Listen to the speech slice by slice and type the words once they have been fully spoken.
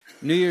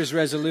New Year's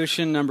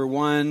resolution number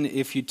one,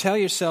 if you tell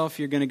yourself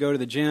you're going to go to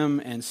the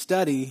gym and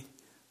study,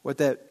 what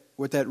that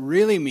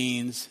really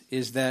means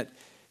is that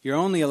you're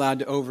only allowed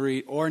to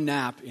overeat or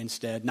nap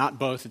instead, not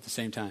both at the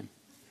same time.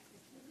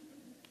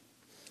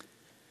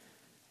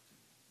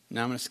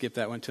 Now I'm going to skip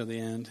that one till the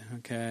end,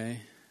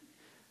 okay?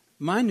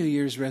 My New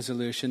Year's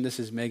resolution, this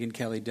is Megan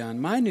Kelly Dunn,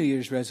 my New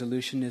Year's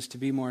resolution is to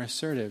be more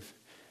assertive.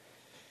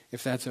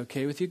 If that's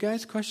okay with you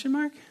guys, question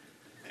mark?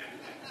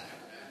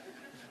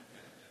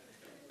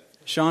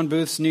 Sean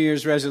Booth's New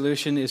Year's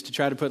resolution is to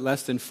try to put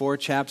less than 4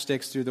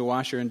 chapsticks through the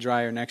washer and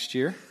dryer next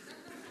year.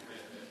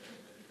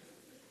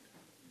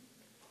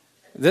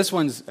 This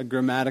one's a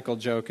grammatical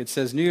joke. It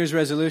says, New Year's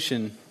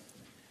resolution,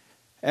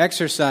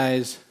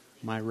 exercise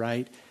my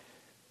right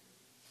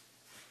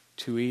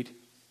to eat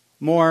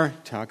more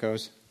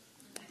tacos.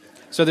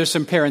 So there's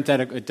some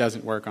parenthetical, it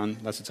doesn't work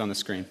unless it's on the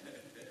screen.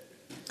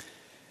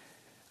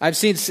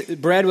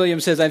 Brad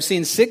Williams says, I've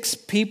seen 6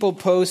 people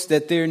post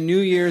that their New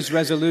Year's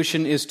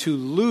resolution is to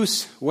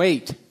lose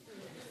weight.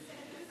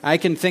 I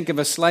can think of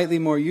a slightly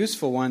more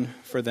useful one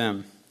for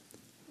them.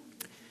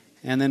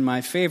 And then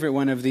my favorite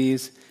one of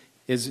these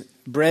is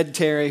Bread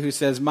Terry, who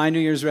says, my New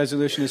Year's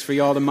resolution is for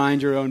y'all to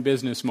mind your own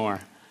business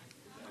more.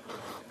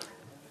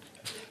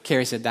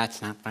 Carrie said,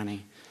 that's not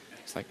funny.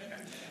 It's like,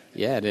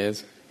 yeah, it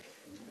is.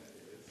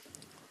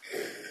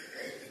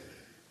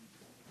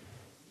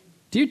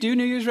 Do you do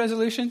New Year's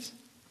resolutions?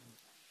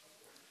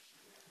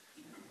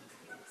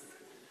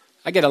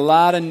 I get a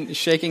lot of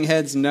shaking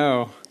heads,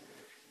 no,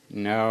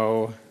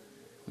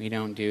 we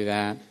don't do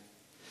that.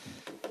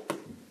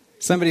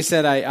 Somebody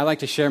said, I like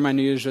to share my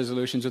New Year's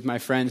resolutions with my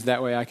friends.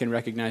 That way I can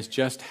recognize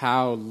just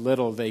how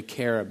little they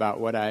care about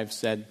what I've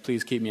said.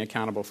 Please keep me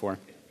accountable for.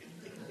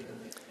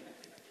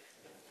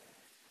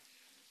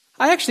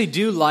 I actually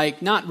do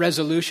like, not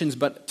resolutions,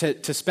 but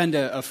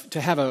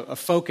to have a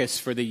focus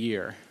for the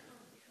year.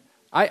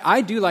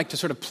 I do like to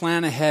sort of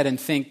plan ahead and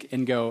think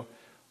and go,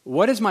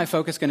 what is my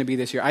focus going to be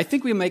this year? I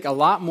think we make a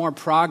lot more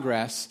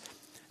progress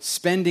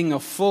spending a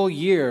full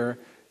year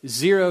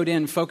zeroed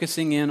in,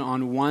 focusing in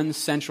on one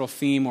central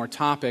theme or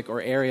topic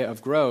or area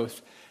of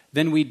growth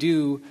than we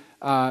do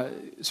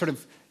sort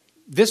of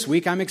this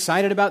week I'm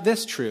excited about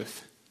this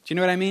truth. Do you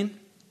know what I mean?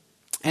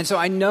 And so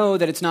I know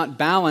that it's not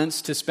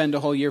balanced to spend a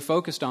whole year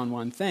focused on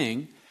one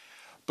thing,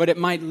 but it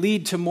might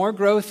lead to more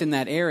growth in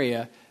that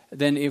area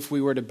than if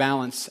we were to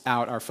balance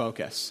out our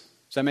focus.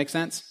 Does that make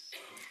sense?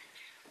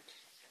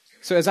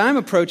 So as I'm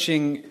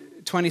approaching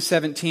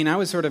 2017, I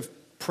was sort of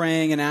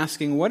praying and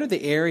asking, what are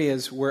the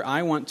areas where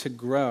I want to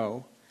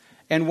grow?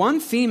 And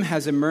one theme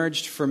has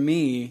emerged for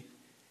me,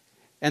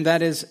 and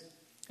that is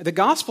the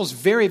gospel's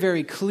very,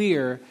 very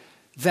clear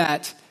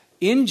that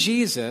in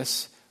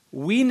Jesus,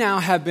 we now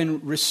have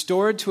been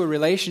restored to a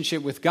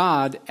relationship with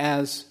God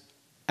as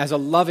a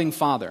loving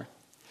father.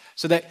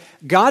 So that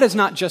God is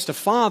not just a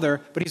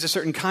father, but he's a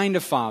certain kind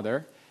of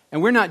father.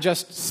 And we're not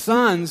just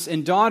sons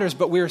and daughters,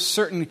 but we're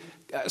certain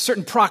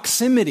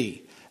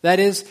proximity. That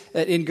is,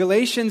 that in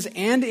Galatians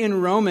and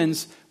in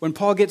Romans, when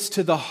Paul gets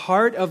to the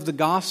heart of the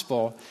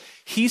gospel,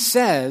 he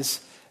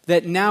says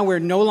that now we're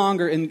no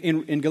longer,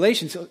 in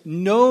Galatians,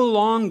 no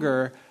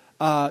longer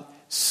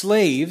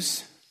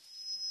slaves,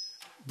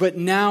 but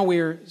now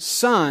we're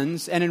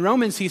sons. And in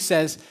Romans, he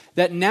says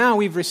that now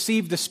we've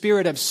received the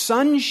spirit of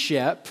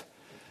sonship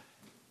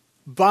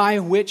by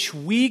which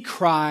we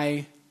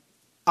cry,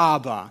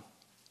 Abba.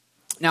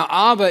 Now,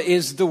 Abba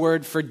is the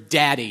word for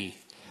daddy.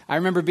 I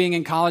remember being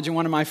in college and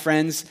one of my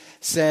friends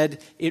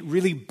said it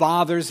really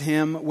bothers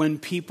him when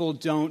people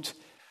don't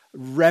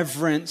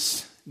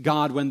reverence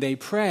God when they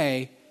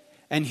pray.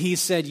 And he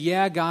said,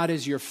 yeah, God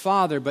is your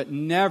father, but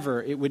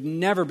it would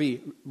never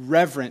be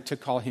reverent to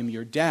call him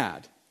your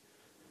dad.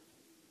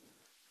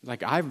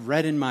 Like I've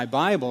read in my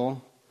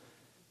Bible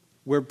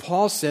where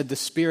Paul said the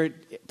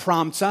Spirit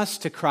prompts us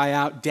to cry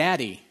out,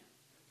 Daddy.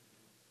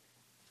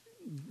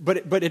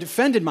 But it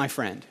offended my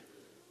friend.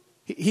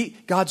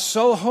 God's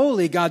so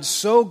holy, God's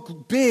so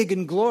big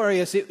and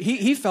glorious,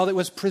 he felt it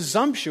was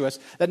presumptuous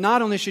that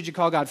not only should you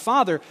call God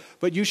Father,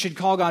 but you should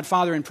call God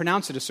Father and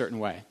pronounce it a certain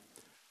way.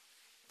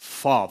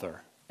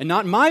 Father. And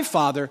not my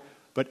Father,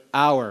 but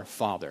our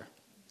Father.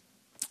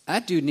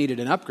 That dude needed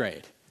an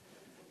upgrade.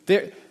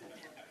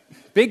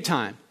 Big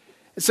time.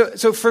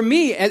 So for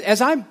me, as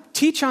I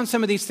teach on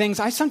some of these things,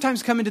 I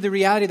sometimes come into the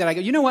reality that I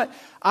go, you know what,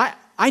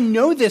 I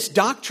know this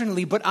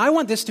doctrinally, but I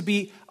want this to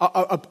be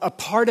a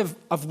part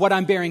of what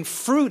I'm bearing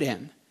fruit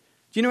in. Do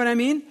you know what I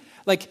mean?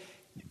 Like,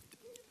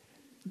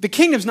 the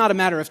kingdom's not a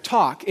matter of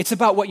talk, it's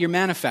about what you're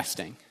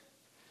manifesting.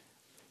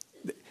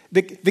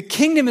 The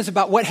kingdom is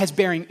about what is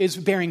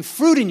bearing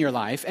fruit in your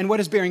life, and what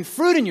is bearing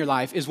fruit in your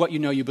life is what you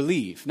know you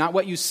believe. Not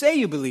what you say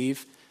you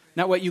believe,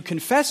 not what you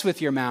confess with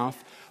your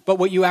mouth, but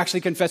what you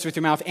actually confess with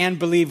your mouth and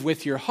believe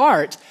with your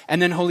heart,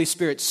 and then Holy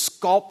Spirit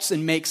sculpts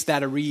and makes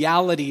that a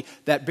reality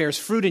that bears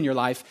fruit in your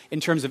life in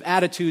terms of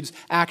attitudes,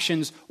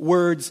 actions,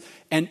 words,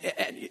 and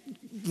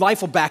life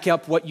will back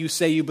up what you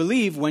say you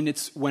believe when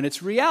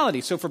it's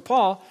reality. So for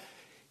Paul,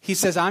 he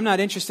says, I'm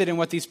not interested in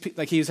what these,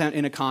 like he's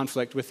in a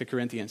conflict with the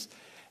Corinthians.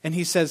 And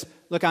he says,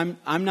 look, I'm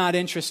not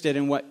interested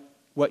in what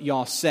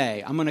y'all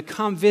say. I'm going to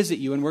come visit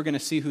you, and we're going to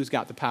see who's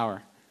got the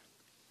power.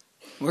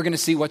 We're going to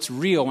see what's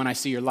real when I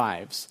see your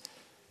lives.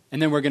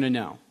 And then we're going to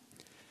know.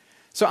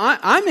 So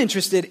I'm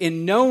interested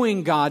in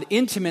knowing God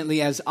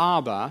intimately as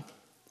Abba,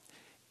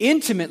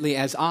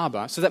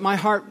 so that my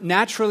heart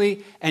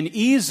naturally and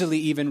easily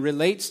even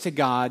relates to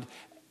God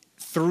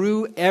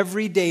through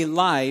everyday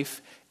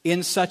life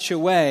in such a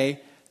way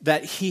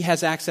that he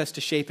has access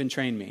to shape and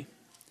train me.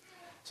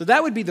 So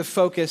that would be the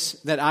focus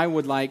that I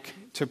would like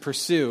to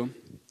pursue.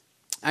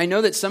 I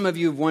know that some of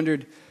you have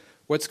wondered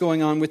what's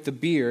going on with the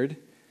beard,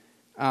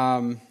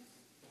 and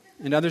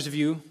others of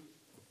you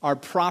are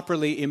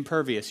properly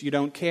impervious. You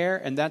don't care,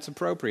 and that's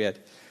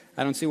appropriate.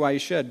 I don't see why you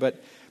should,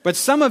 but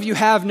some of you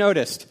have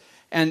noticed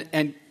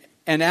and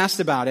asked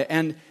about it.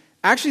 And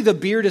actually, the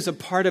beard is a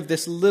part of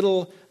this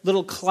little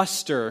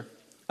cluster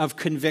of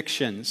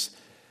convictions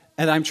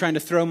that I'm trying to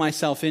throw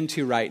myself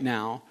into right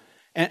now.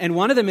 And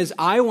one of them is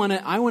I want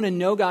to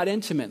know God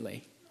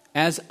intimately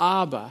as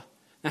Abba.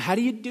 Now, how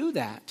do you do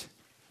that?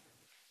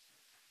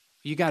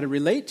 You got to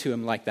relate to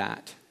him like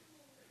that.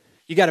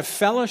 You got to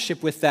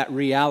fellowship with that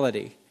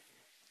reality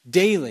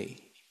daily.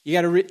 You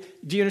got to.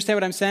 Do you understand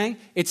what I'm saying?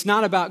 It's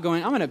not about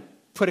going, I'm going to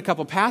put a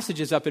couple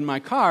passages up in my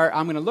car.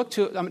 I'm going to look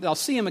to. I'll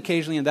see him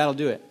occasionally, and that'll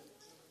do it.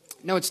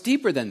 No, it's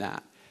deeper than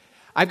that.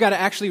 I've got to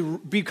actually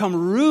become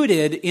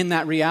rooted in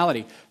that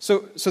reality. So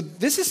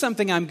this is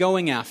something I'm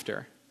going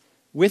after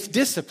with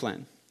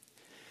discipline.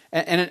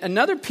 And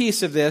another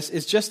piece of this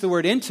is just the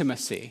word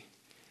intimacy.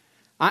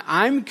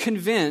 I'm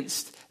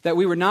convinced that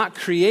we were not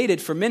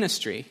created for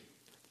ministry,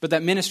 but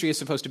that ministry is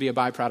supposed to be a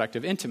byproduct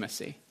of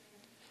intimacy.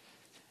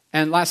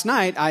 And last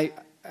night, I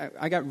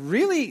got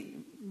really,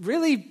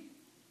 really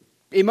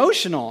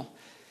emotional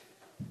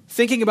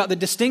thinking about the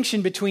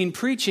distinction between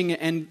preaching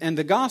and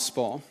the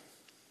gospel.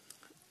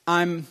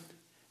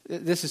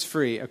 This is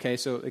free, okay?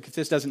 So if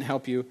this doesn't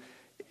help you,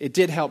 it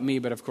did help me,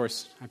 but of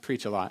course, I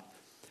preach a lot.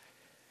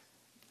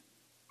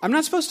 I'm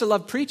not supposed to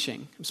love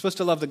preaching. I'm supposed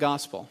to love the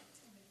gospel.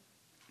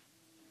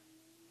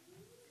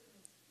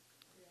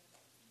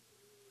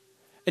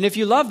 And if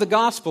you love the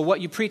gospel,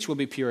 what you preach will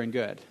be pure and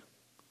good.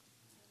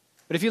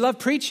 But if you love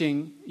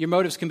preaching, your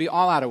motives can be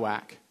all out of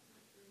whack.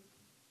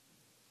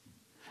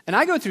 And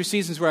I go through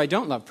seasons where I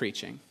don't love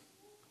preaching.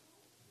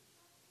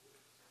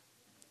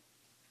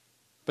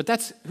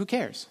 But who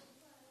cares?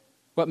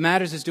 What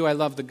matters is, do I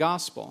love the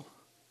gospel?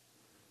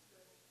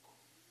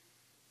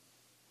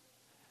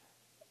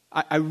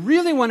 I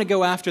really want to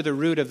go after the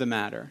root of the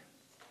matter.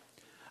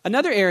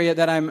 Another area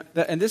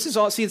and this is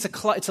all, see, it's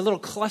a little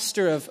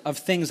cluster of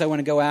things I want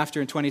to go after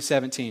in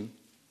 2017.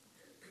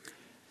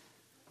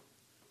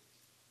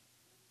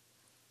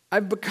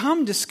 I've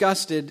become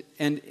disgusted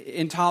and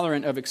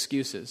intolerant of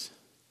excuses.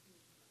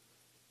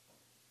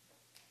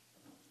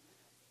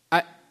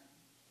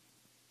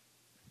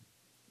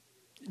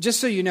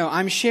 Just so you know,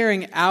 I'm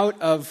sharing out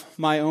of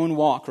my own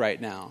walk right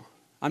now.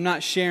 I'm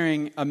not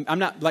sharing, I'm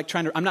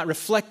not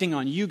reflecting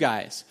on you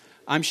guys.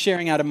 I'm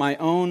sharing out of my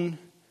own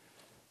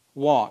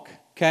walk,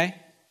 okay?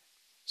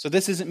 So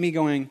this isn't me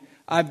going,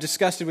 I'm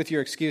disgusted with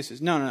your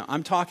excuses. No.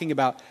 I'm talking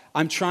about,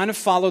 I'm trying to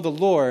follow the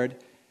Lord,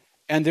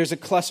 and there's a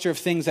cluster of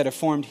things that have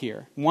formed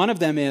here. One of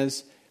them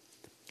is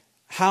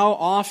how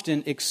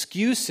often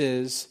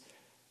excuses,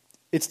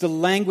 it's the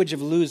language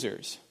of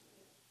losers.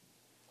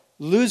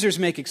 Losers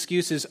make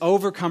excuses,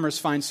 overcomers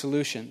find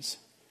solutions.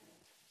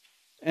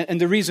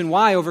 And the reason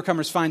why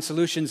overcomers find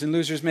solutions and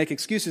losers make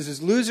excuses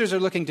is losers are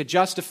looking to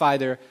justify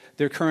their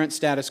current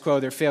status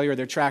quo, their failure,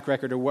 their track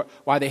record, or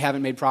why they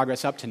haven't made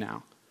progress up to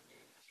now.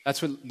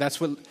 That's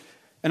what,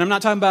 and I'm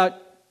not talking about,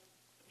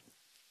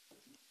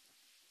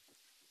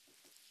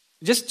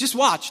 just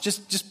watch,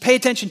 just pay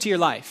attention to your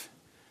life.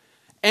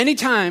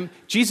 Anytime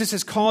Jesus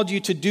has called you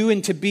to do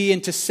and to be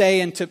and to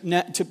say and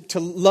to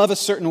love a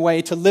certain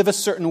way, to live a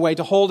certain way,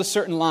 to hold a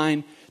certain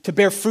line, to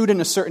bear fruit in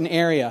a certain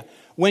area,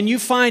 when you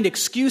find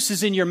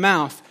excuses in your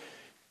mouth,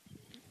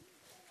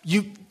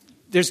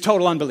 there's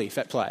total unbelief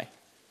at play.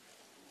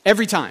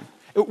 Every time.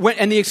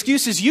 And the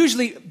excuses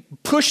usually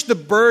push the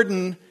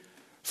burden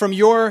from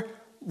your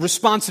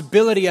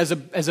responsibility as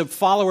a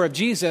follower of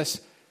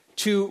Jesus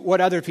to what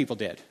other people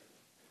did.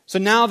 So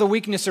now the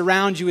weakness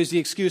around you is the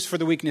excuse for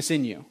the weakness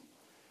in you.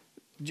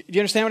 Do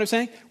you understand what I'm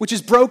saying? Which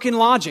is broken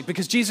logic,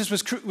 because Jesus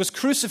was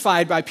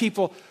crucified by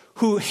people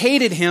who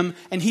hated him,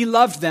 and he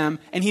loved them,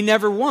 and he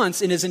never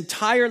once in his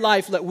entire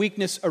life let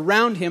weakness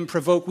around him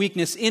provoke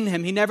weakness in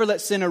him. He never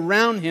let sin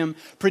around him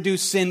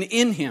produce sin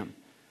in him.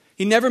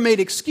 He never made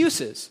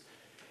excuses.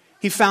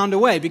 He found a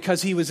way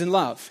because he was in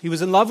love. He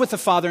was in love with the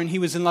Father, and he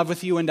was in love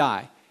with you and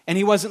I. And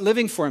he wasn't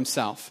living for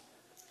himself.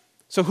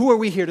 So who are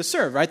we here to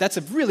serve, right? That's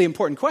a really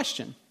important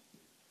question.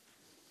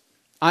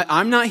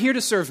 I'm not here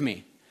to serve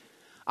me.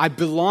 I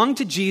belong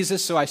to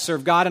Jesus, so I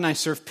serve God and I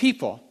serve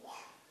people.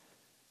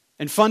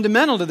 And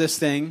fundamental to this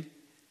thing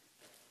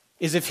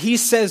is if he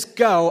says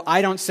go,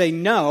 I don't say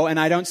no, and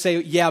I don't say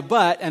yeah,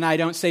 and I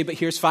don't say, but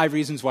here's 5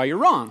 reasons why you're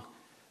wrong.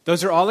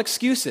 Those are all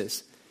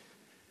excuses.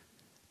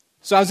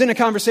 So I was in a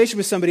conversation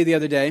with somebody the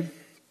other day,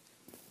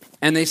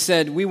 And they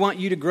said, we want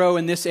you to grow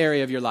in this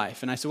area of your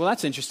life. And I said, well,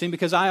 that's interesting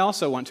because I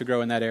also want to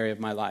grow in that area of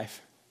my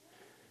life.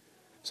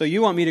 So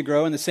you want me to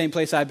grow in the same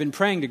place I've been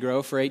praying to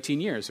grow for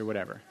 18 years or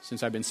whatever,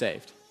 since I've been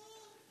saved.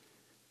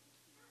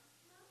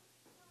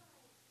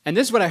 And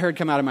this is what I heard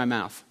come out of my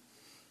mouth.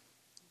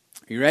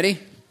 Are you ready?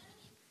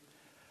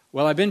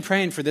 Well, I've been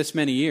praying for this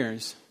many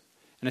years,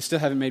 and I still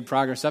haven't made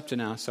progress up to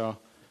now. So,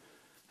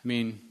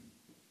 don't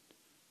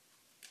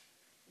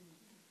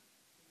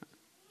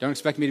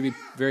expect me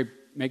to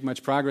make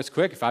much progress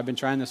quick if I've been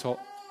trying this whole...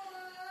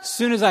 As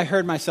soon as I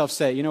heard myself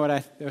say, you know what I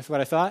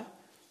thought?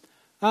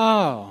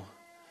 Oh,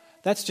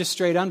 that's just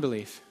straight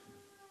unbelief.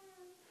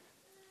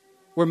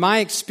 Where my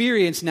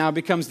experience now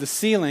becomes the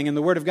ceiling and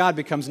the Word of God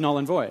becomes null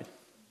and void.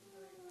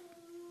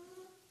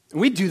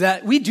 We do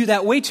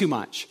that way too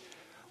much.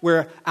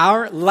 Where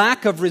our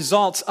lack of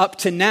results up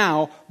to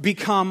now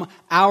become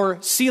our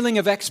ceiling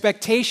of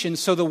expectation,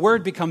 so the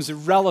Word becomes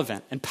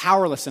irrelevant and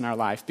powerless in our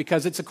life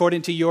because it's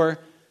according to your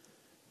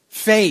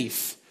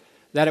faith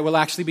that it will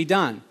actually be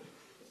done.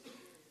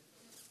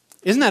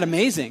 Isn't that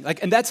amazing?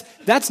 And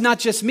that's not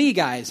just me,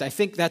 guys. I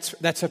think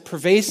that's a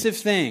pervasive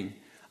thing.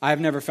 I've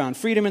never found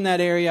freedom in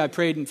that area. I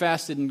prayed and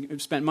fasted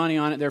and spent money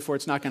on it, therefore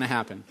it's not going to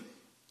happen.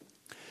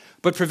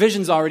 But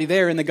provision's already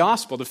there in the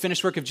gospel. The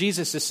finished work of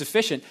Jesus is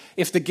sufficient.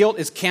 If the guilt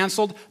is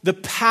canceled, the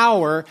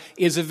power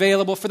is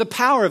available for the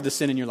power of the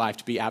sin in your life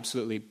to be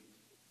absolutely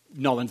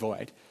null and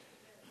void.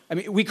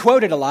 We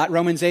quote it a lot,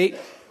 Romans 8.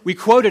 We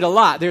quote it a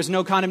lot. There's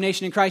no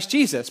condemnation in Christ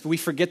Jesus, but we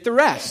forget the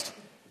rest.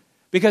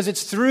 Because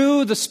it's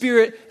through the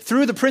Spirit,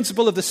 through the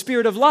principle of the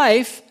Spirit of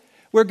life,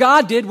 where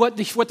God did what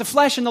the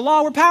flesh and the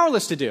law were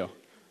powerless to do.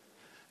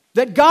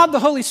 That God, the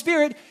Holy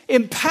Spirit,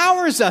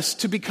 empowers us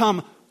to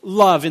become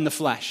love in the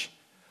flesh.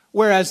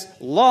 Whereas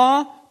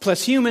law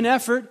plus human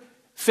effort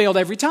failed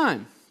every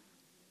time.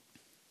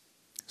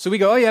 So we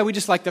go, oh yeah, we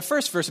just like the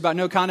first verse about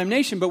no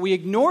condemnation, but we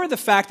ignore the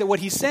fact that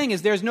what he's saying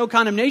is there's no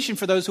condemnation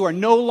for those who are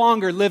no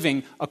longer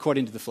living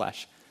according to the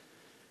flesh.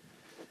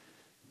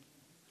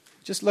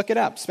 Just look it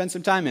up. Spend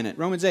some time in it.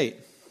 Romans 8.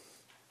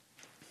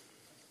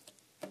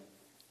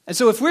 And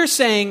so if we're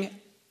saying,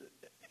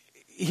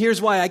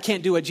 here's why I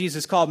can't do what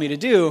Jesus called me to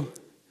do,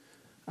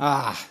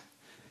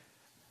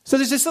 so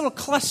there's this little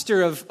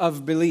cluster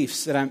of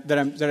beliefs that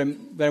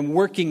I'm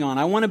working on.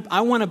 I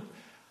want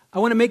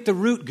to make the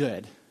root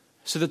good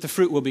so that the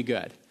fruit will be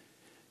good.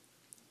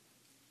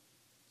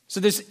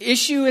 So this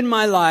issue in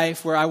my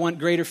life where I want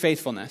greater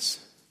faithfulness.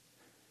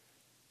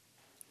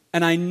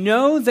 And I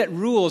know that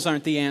rules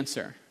aren't the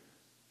answer.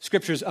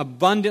 Scripture's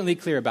abundantly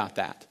clear about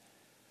that.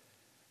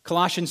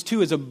 Colossians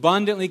 2 is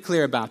abundantly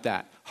clear about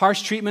that.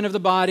 Harsh treatment of the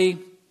body,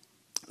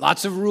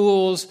 lots of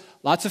rules,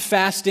 lots of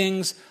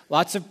fastings,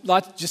 lots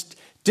just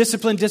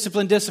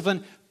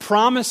discipline,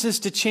 promises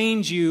to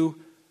change you,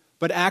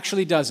 but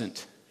actually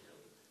doesn't.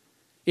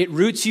 It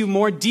roots you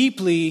more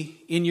deeply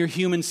in your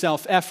human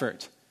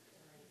self-effort.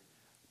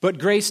 But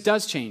grace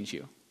does change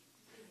you.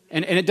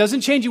 And it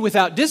doesn't change you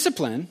without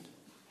discipline,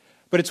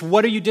 but it's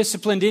what are you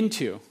disciplined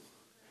into?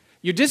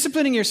 You're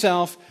disciplining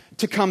yourself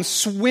to come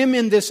swim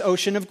in this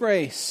ocean of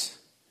grace.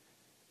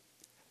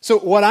 So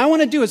what I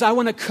want to do is I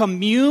want to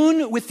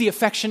commune with the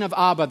affection of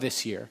Abba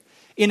this year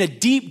in a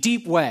deep,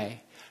 deep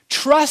way,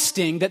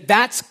 trusting that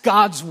that's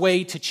God's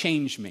way to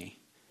change me.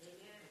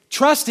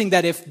 Trusting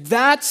that if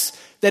that's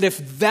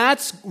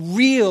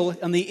real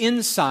on the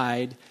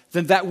inside,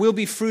 then that will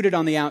be fruited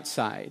on the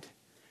outside,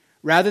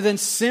 rather than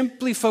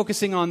simply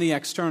focusing on the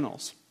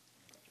externals.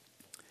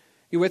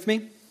 You with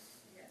me?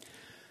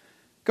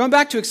 Going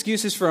back to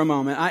excuses for a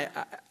moment,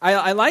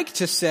 I like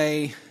to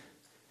say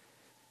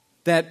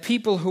that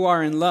people who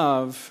are in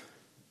love,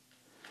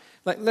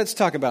 let's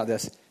talk about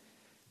this.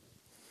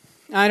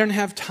 I don't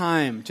have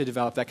time to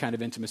develop that kind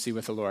of intimacy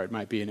with the Lord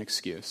might be an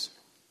excuse.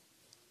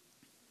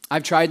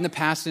 I've tried in the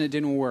past and it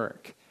didn't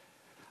work.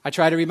 I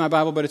try to read my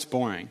Bible, but it's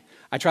boring.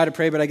 I try to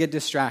pray, but I get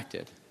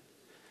distracted.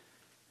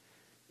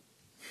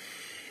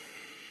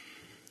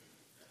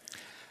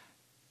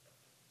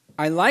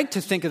 I like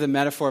to think of the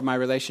metaphor of my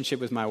relationship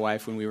with my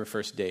wife when we were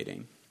first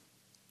dating.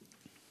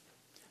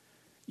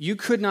 You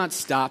could not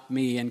stop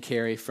me and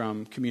Carrie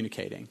from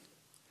communicating.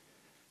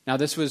 Now,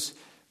 this was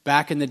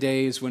back in the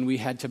days when we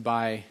had to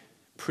buy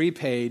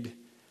prepaid,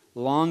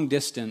 long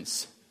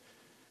distance.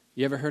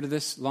 You ever heard of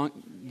this?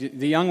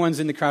 The young ones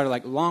in the crowd are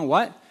like, long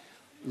what?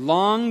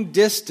 Long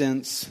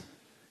distance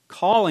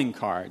calling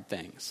card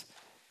things,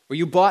 where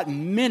you bought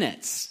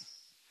minutes.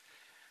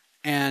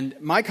 And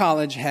my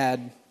college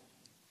had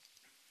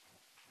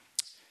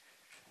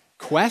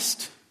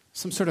Quest,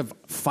 some sort of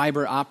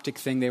fiber optic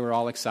thing they were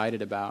all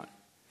excited about.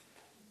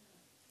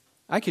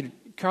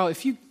 Carl,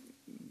 if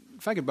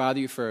I could bother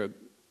you for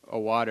a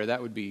water,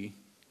 that would be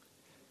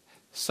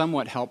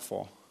somewhat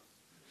helpful.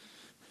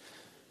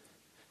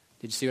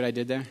 Did you see what I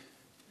did there?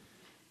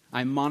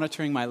 I'm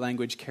monitoring my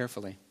language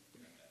carefully.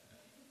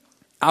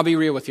 I'll be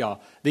real with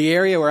y'all. The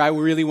area where I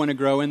really want to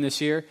grow in this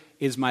year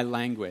is my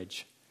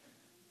language.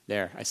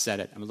 There, I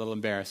said it. I'm a little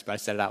embarrassed, but I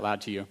said it out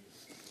loud to you.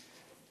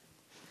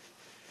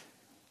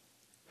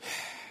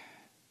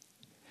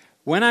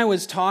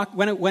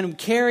 When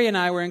Carrie and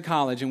I were in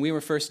college and we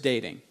were first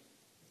dating,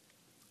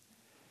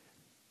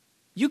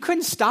 you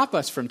couldn't stop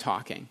us from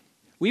talking.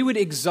 We would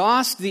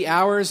exhaust the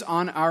hours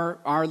on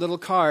our little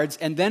cards,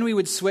 and then we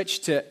would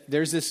switch to,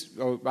 there's this,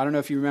 I don't know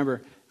if you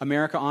remember,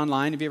 America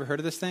Online. Have you ever heard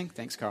of this thing?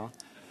 Thanks, Carl.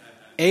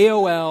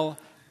 AOL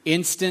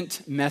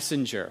Instant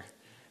Messenger.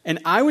 And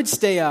I would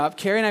stay up,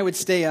 Carrie and I would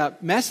stay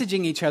up,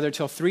 messaging each other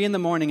till 3 in the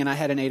morning, and I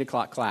had an 8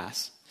 o'clock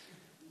class.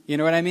 You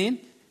know what I mean?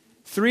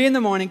 3 in the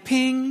morning,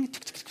 ping,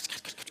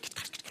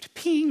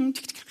 ping,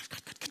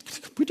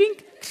 ping,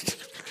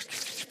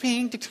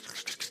 ping,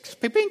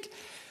 ping.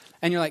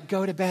 And you're like,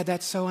 go to bed,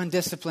 that's so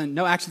undisciplined.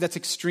 No, actually, that's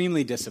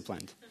extremely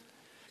disciplined.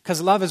 Because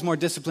love is more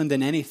disciplined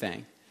than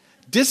anything.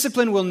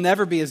 Discipline will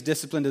never be as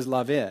disciplined as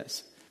love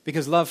is.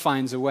 Because love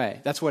finds a way.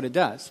 That's what it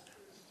does.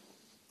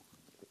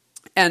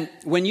 And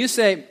when you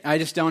say, I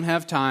just don't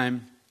have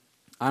time,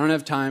 I don't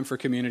have time for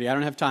community, I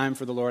don't have time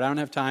for the Lord, I don't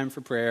have time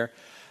for prayer,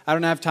 I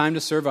don't have time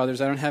to serve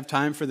others, I don't have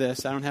time for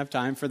this, I don't have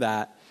time for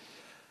that.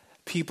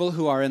 People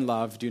who are in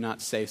love do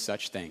not say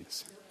such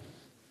things.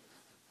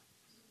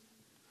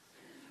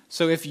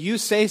 So if you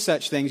say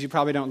such things, you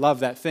probably don't love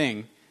that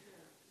thing.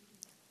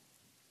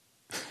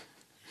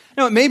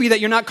 No, it may be that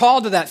you're not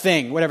called to that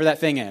thing, whatever that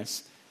thing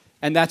is.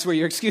 And that's where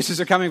your excuses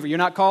are coming from. You're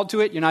not called to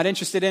it, you're not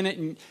interested in it,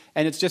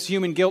 and it's just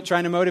human guilt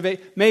trying to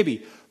motivate.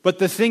 Maybe. But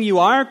the thing you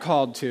are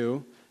called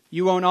to,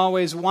 you won't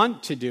always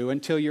want to do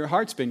until your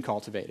heart's been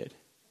cultivated.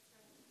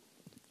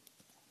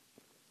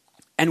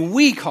 And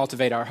we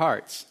cultivate our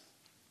hearts.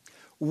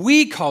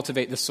 We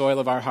cultivate the soil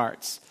of our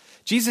hearts.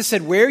 Jesus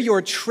said, where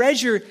your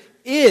treasure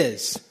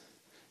is,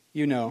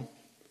 you know,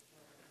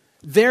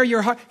 there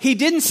your heart. He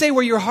didn't say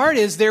where your heart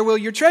is, there will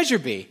your treasure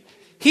be.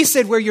 He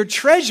said where your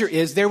treasure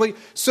is, there will.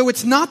 So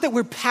it's not that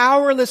we're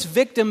powerless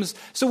victims,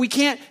 so we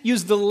can't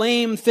use the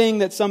lame thing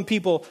that some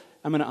people,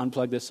 I'm going to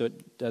unplug this so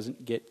it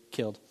doesn't get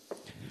killed.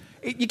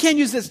 You can't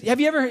use this. Have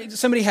you ever heard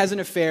somebody has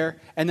an affair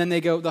and then they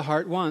go, the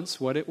heart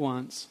wants what it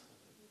wants?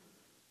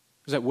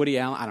 Was that Woody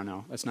Allen? I don't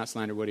know. Let's not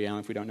slander Woody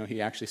Allen if we don't know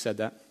he actually said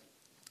that.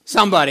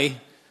 Somebody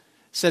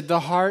said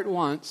the heart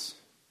wants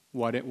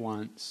what it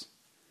wants.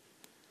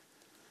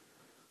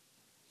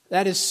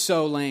 That is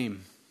so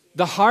lame.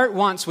 The heart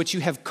wants what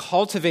you have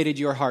cultivated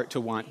your heart to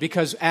want.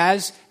 Because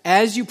as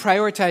you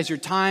prioritize your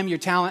time, your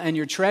talent, and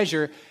your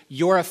treasure,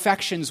 your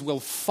affections will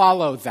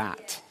follow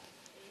that.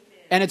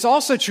 And it's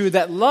also true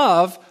that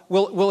love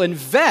will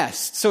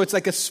invest. So it's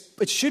like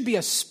it should be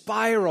a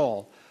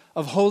spiral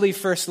of holy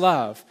first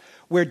love,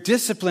 where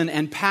discipline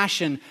and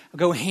passion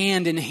go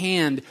hand in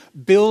hand,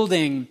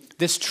 building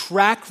this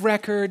track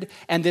record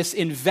and this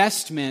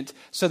investment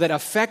so that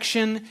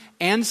affection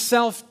and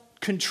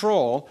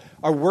self-control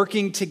are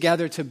working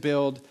together to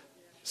build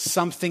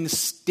something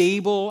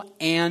stable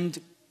and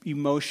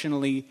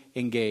emotionally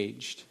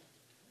engaged.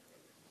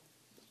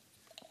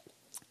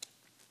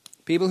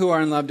 People who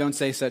are in love don't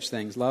say such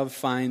things. Love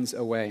finds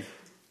a way.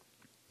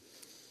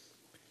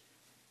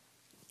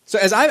 So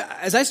as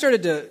I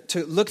started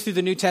to look through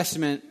the New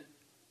Testament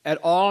at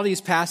all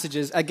these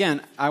passages,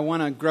 again, I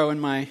want to grow in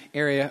my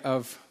area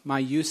of my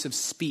use of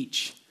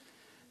speech.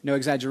 No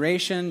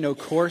exaggeration, no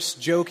coarse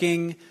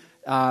joking,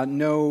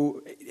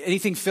 no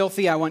anything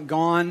filthy I want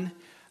gone.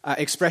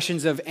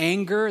 Expressions of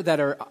anger that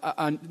are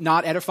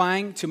not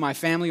edifying to my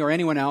family or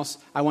anyone else,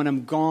 I want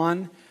them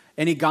gone.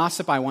 Any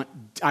gossip I want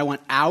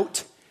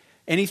out.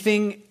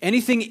 Anything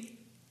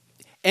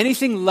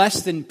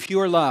less than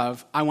pure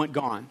love, I want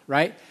gone,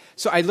 right?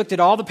 So I looked at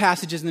all the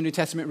passages in the New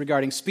Testament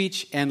regarding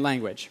speech and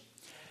language.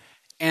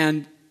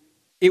 And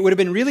it would have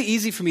been really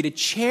easy for me to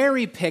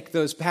cherry pick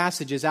those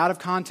passages out of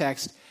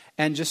context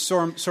and just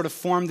sort of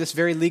form this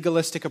very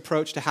legalistic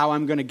approach to how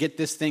I'm going to get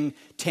this thing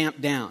tamped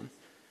down.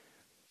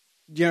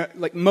 You know,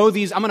 like I'm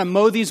going to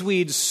mow these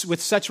weeds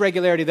with such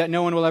regularity that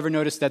no one will ever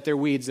notice that their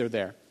weeds are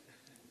there.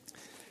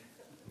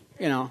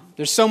 You know,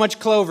 there's so much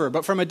clover,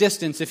 but from a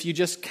distance, if you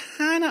just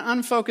kind of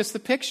unfocus the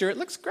picture, it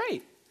looks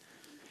great.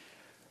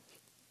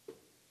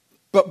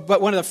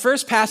 But one of the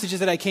first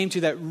passages that I came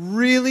to that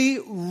really,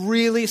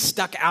 really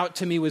stuck out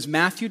to me was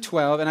Matthew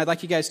 12, and I'd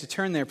like you guys to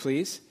turn there,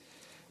 please.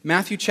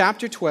 Matthew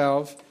chapter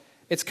 12.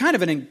 It's kind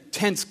of an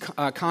intense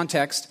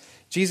context.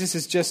 Jesus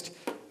has just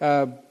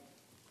been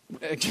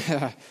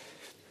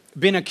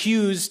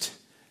accused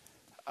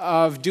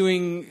of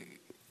doing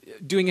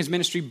his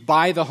ministry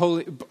by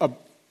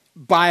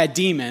a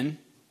demon.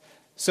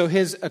 So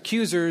his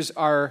accusers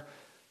are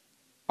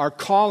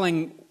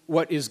calling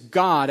what is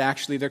God,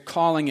 actually, they're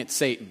calling it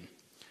Satan.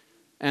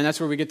 And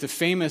that's where we get the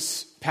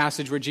famous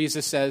passage where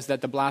Jesus says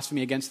that the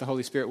blasphemy against the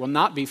Holy Spirit will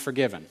not be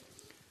forgiven.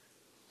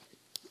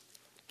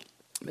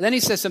 But then he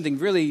says something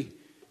really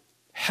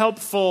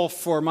helpful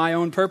for my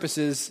own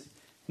purposes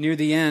near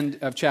the end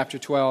of chapter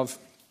 12,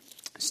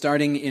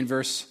 starting in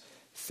verse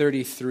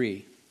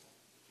 33.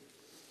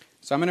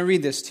 So I'm going to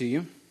read this to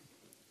you.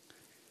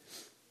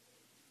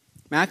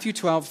 Matthew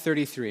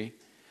 12:33.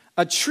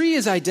 A tree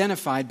is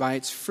identified by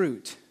its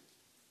fruit.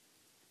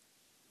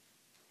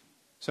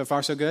 So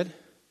far, so good?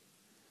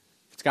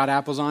 If it's got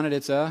apples on it,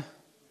 it's a...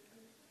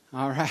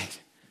 All right.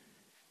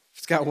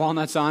 It's got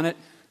walnuts on it.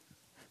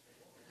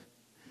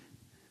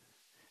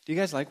 Do you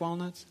guys like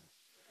walnuts?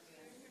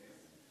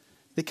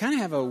 They kind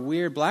of have a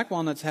weird, black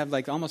walnuts have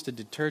like almost a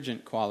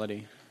detergent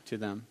quality to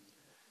them.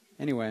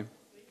 Anyway.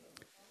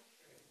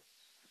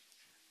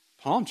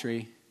 Palm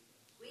tree.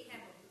 We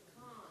have a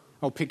pecan.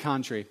 Oh,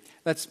 pecan tree.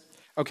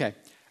 Okay.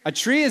 A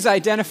tree is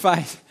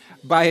identified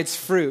by its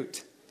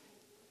fruit.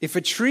 If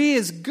a tree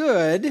is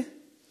good,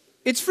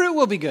 its fruit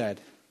will be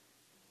good.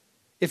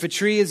 If a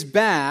tree is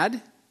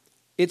bad,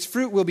 its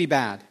fruit will be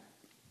bad.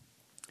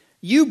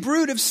 You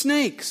brood of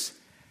snakes,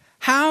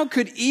 how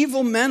could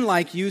evil men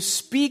like you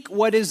speak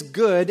what is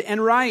good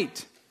and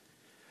right?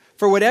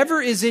 For whatever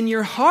is in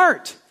your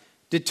heart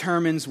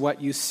determines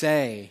what you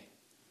say.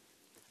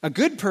 A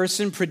good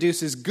person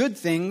produces good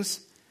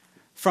things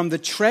from the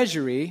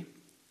treasury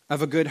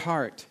of a good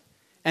heart,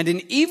 and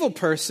an evil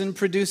person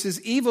produces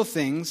evil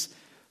things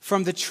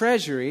from the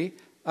treasury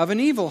of an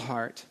evil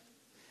heart.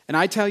 And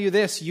I tell you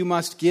this, you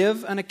must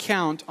give an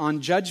account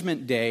on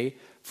Judgment Day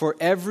for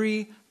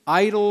every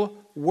idle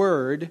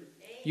word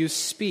you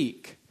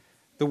speak.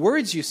 The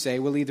words you say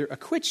will either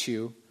acquit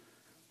you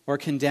or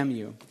condemn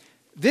you.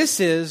 This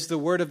is the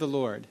word of the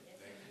Lord.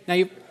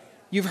 Now,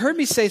 you've heard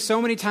me say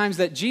so many times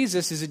that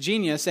Jesus is a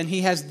genius and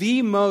he has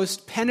the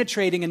most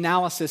penetrating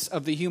analysis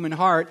of the human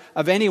heart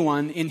of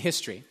anyone in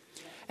history.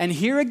 And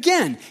here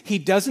again, he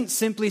doesn't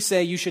simply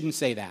say, you shouldn't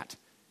say that.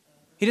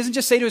 He doesn't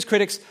just say to his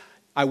critics,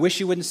 I wish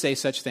you wouldn't say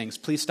such things.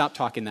 Please stop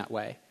talking that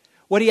way.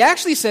 What he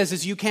actually says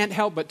is you can't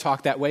help but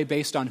talk that way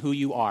based on who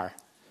you are.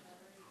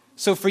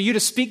 So for you to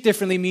speak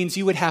differently means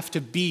you would have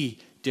to be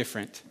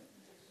different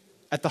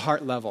at the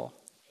heart level.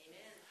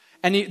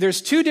 And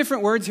there's two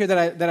different words here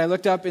that I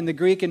looked up in the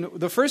Greek. And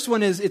the first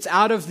one is it's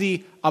out of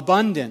the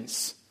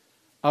abundance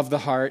of the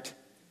heart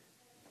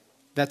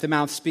that the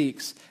mouth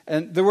speaks.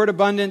 And the word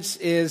abundance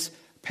is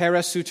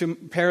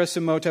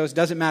parasumotos,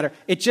 doesn't matter.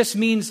 It just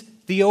means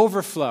the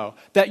overflow,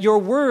 that your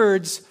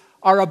words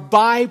are a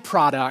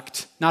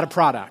byproduct, not a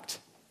product.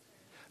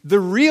 The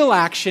real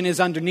action is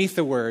underneath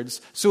the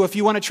words. So if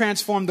you want to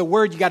transform the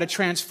word, you got to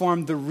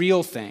transform the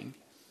real thing.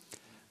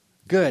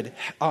 Good.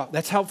 Oh,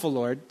 that's helpful,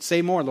 Lord.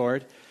 Say more,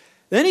 Lord.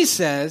 Then he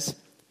says,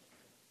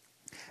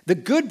 the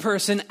good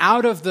person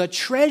out of the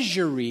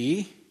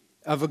treasury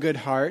of a good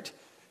heart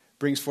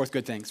brings forth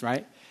good things,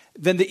 right?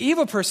 Then the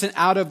evil person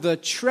out of the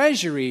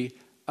treasury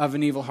of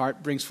an evil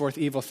heart brings forth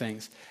evil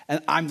things.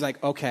 And I'm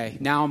like, okay,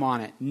 now I'm on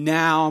it.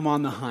 Now I'm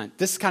on the hunt.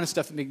 This is the kind of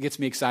stuff that gets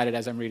me excited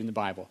as I'm reading the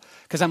Bible.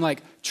 Because I'm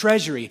like,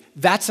 treasury,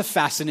 that's a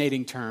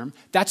fascinating term.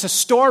 That's a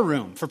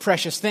storeroom for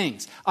precious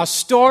things. A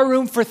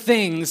storeroom for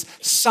things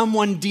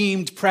someone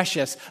deemed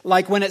precious.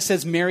 Like when it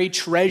says Mary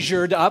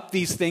treasured up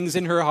these things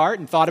in her heart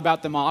and thought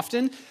about them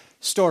often.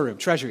 Storeroom,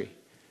 treasury.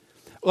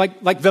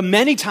 Like the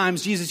many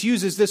times Jesus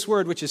uses this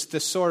word, which is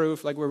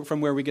thesaurus, like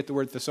from where we get the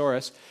word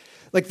thesaurus.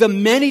 Like the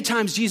many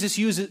times Jesus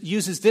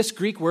uses this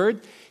Greek word,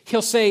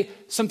 he'll say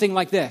something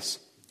like this.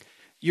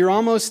 You're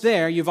almost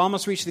there. You've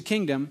almost reached the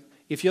kingdom.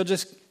 If you'll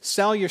just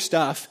sell your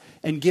stuff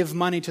and give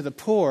money to the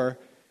poor,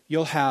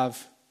 you'll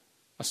have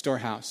a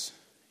storehouse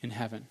in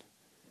heaven.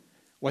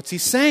 What's he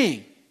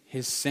saying?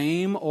 His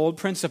same old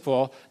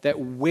principle that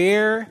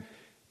where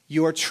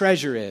your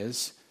treasure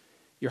is,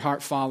 your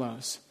heart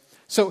follows.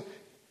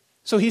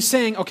 So he's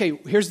saying, okay,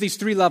 here's these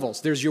three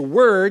levels. There's your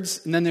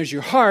words, and then there's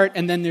your heart,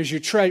 and then there's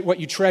what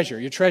you treasure,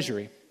 your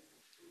treasury.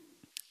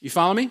 You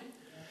follow me?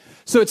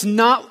 So it's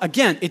not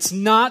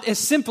as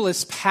simple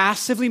as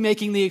passively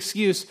making the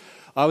excuse,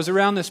 I was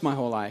around this my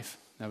whole life.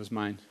 That was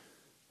mine.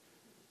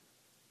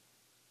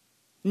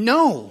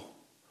 No.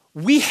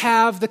 We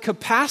have the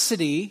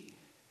capacity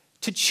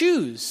to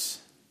choose.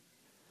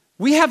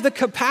 We have the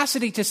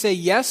capacity to say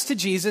yes to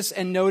Jesus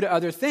and no to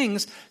other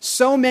things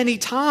so many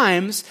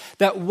times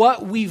that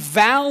what we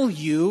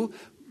value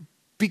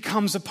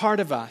becomes a part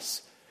of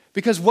us.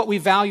 Because what we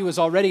value is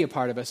already a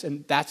part of us.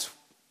 And that's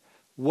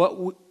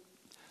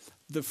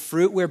the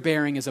fruit we're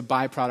bearing is a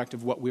byproduct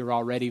of what we're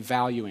already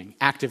valuing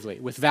actively,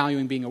 with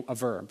valuing being a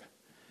verb.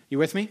 You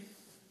with me?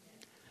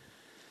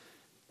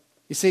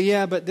 You say,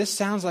 yeah, but this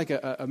sounds like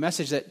a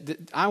message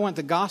that I want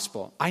the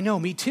gospel. I know,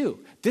 me too.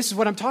 This is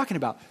what I'm talking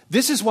about.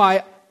 This is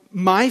why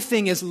my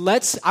thing is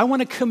I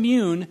want to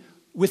commune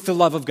with the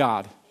love of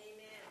God.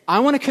 Amen. I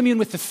want to commune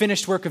with the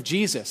finished work of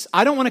Jesus.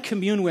 I don't want to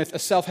commune with a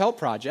self-help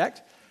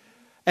project.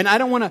 And I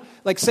don't want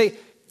to say,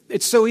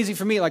 it's so easy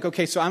for me,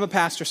 okay, so I'm a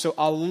pastor, so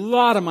a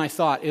lot of my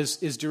thought is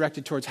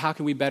directed towards how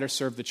can we better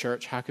serve the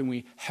church? How can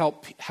we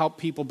help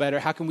people better?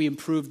 How can we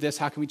improve this?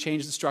 How can we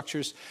change the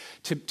structures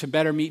to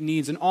better meet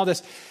needs? And all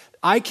this.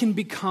 I can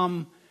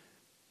become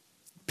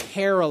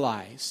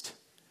paralyzed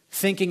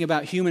thinking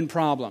about human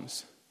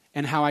problems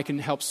and how I can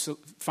help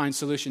find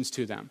solutions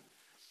to them.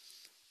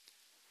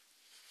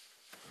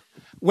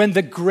 When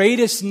the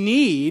greatest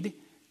need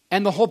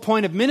and the whole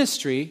point of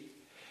ministry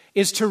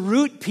is to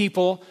root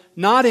people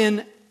not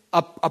in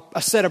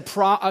a set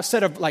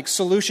of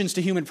solutions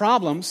to human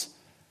problems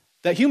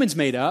that humans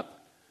made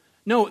up.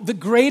 No, the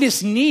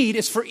greatest need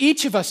is for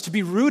each of us to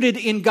be rooted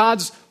in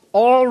God's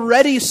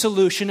already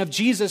solution of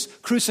Jesus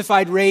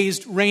crucified,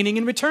 raised, reigning,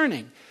 and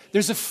returning.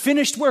 There's a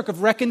finished work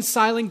of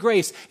reconciling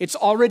grace. It's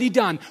already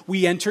done.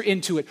 We enter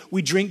into it.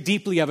 We drink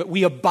deeply of it.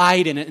 We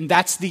abide in it. And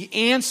that's the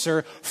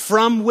answer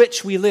from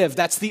which we live.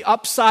 That's the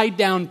upside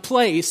down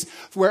place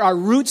where our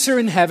roots are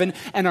in heaven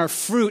and our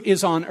fruit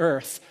is on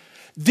earth.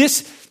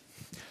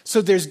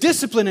 So there's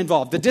discipline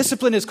involved. The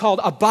discipline is called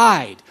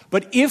abide.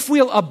 But if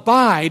we'll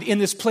abide in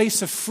this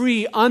place of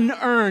free,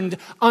 unearned,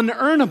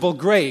 unearnable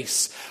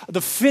grace,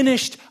 the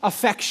finished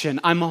affection,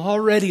 I'm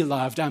already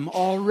loved, I'm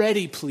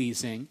already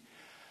pleasing,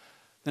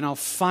 then I'll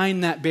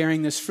find that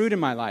bearing this fruit in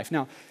my life.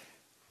 Now,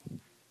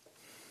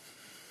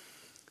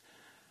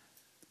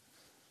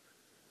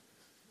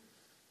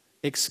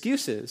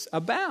 excuses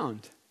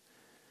abound.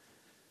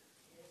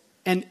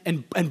 And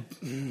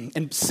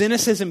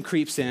cynicism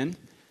creeps in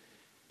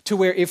to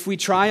where if we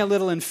try a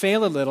little and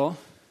fail a little,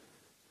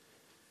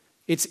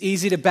 it's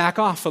easy to back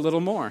off a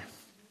little more.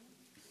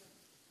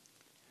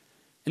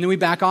 And then we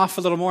back off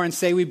a little more and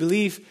say we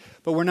believe,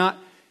 but we're not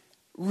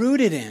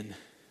rooted in.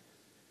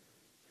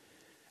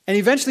 And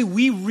eventually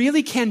we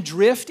really can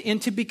drift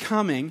into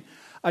becoming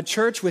a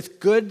church with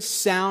good,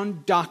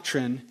 sound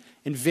doctrine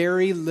and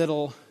very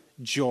little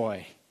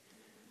joy.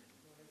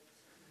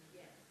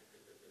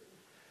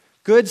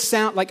 Good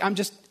sound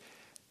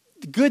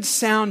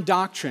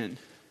doctrine,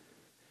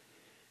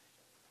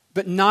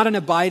 but not an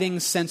abiding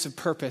sense of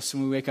purpose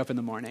when we wake up in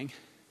the morning.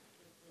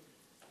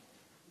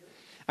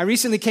 I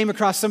recently came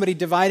across somebody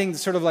dividing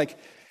sort of like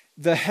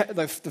the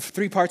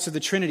three parts of the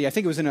Trinity. I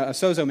think it was in a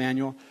Sozo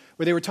manual,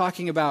 where they were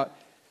talking about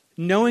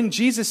knowing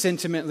Jesus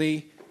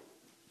intimately.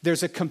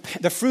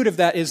 The fruit of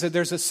that is that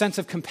there's a sense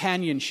of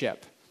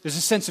companionship. There's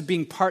a sense of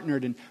being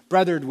partnered and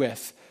brothered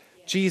with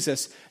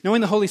Jesus.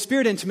 Knowing the Holy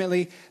Spirit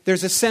intimately,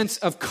 there's a sense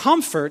of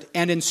comfort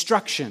and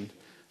instruction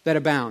that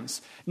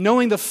abounds.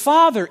 Knowing the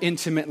Father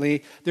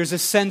intimately, there's a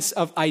sense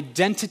of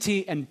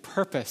identity and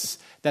purpose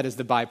that is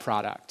the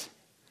byproduct.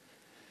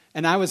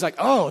 And I was like,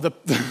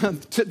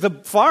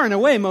 the far and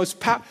away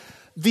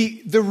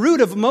the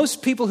root of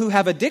most people who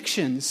have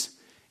addictions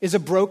is a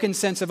broken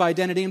sense of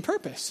identity and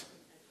purpose.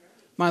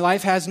 My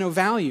life has no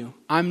value.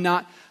 I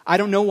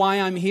don't know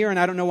why I'm here, and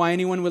I don't know why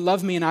anyone would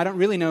love me, and I don't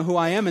really know who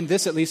I am, and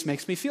this at least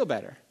makes me feel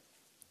better.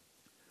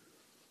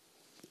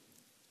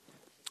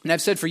 And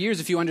I've said for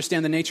years, if you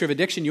understand the nature of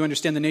addiction, you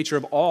understand the nature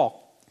of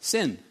all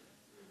sin.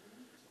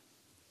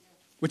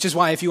 Which is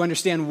why if you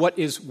understand what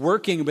is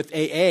working with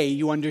AA,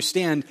 you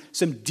understand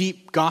some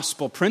deep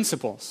gospel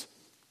principles.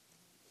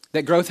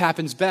 That growth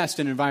happens best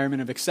in an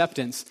environment of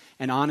acceptance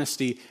and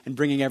honesty and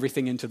bringing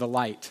everything into the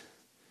light.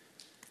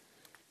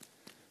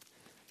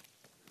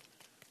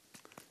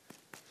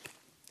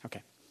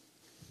 Okay.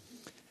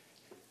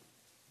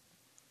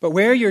 But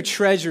where your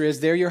treasure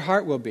is, there your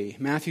heart will be.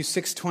 Matthew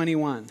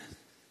 6:21.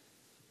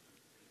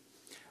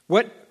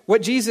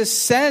 What Jesus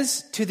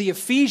says to the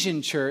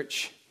Ephesian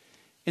church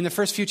in the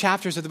first few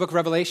chapters of the book of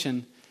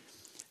Revelation,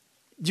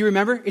 do you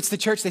remember? It's the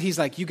church that he's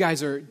like, you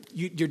guys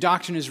your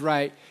doctrine is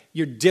right,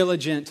 you're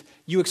diligent,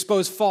 you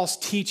expose false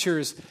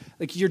teachers,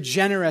 like you're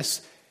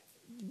generous,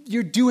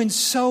 you're doing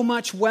so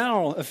much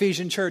well,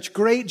 Ephesian church,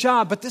 great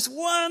job, but this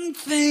one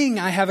thing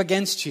I have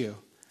against you,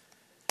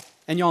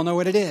 and y'all know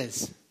what it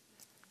is.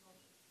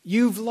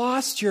 You've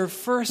lost your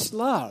first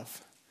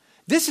love.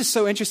 This is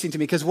so interesting to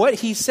me because what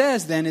he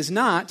says then is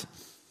not,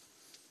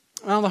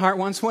 well, the heart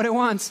wants what it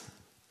wants.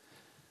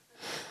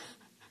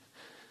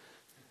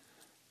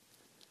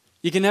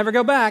 You can never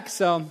go back,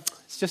 so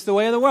it's just the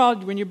way of the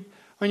world. When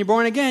you're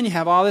born again, you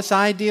have all this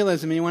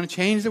idealism and you want to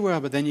change the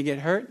world, but then you get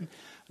hurt, and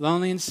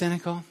lonely and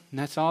cynical, and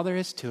that's all there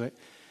is to it.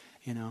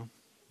 You know,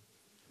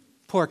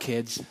 poor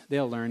kids,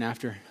 they'll learn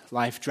after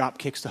life drop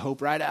kicks the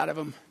hope right out of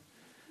them.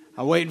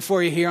 I'm waiting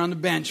for you here on the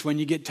bench when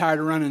you get tired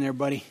of running there,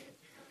 buddy.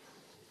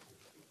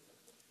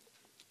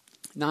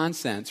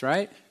 Nonsense,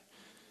 right?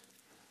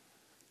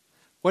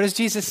 What does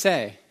Jesus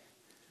say?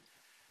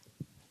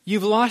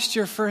 You've lost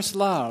your first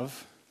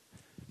love.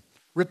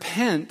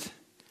 Repent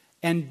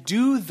and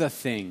do the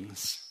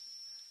things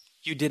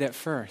you did at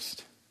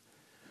first.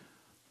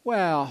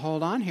 Well,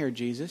 hold on here,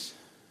 Jesus.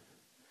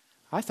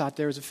 I thought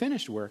there was a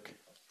finished work.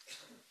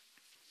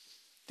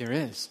 There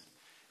is.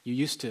 You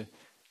used to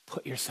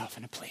put yourself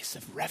in a place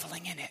of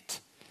reveling in it.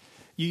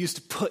 You used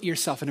to put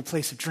yourself in a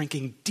place of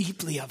drinking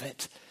deeply of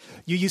it.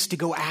 You used to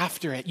go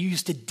after it. You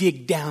used to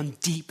dig down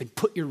deep and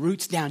put your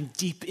roots down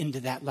deep into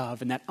that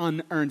love and that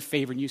unearned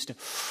favor. And you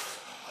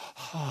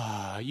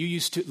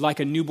used to,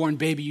 like a newborn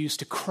baby, you used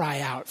to cry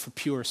out for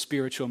pure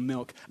spiritual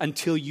milk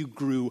until you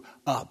grew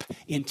up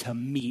into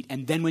meat.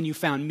 And then when you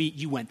found meat,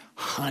 you went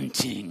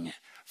hunting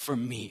for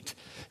meat.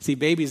 See,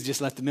 babies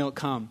just let the milk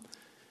come.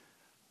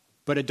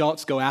 But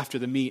adults go after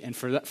the meat. And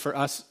for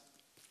us,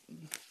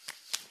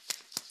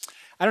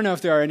 I don't know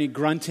if there are any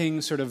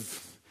grunting sort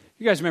of,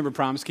 you guys remember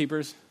Promise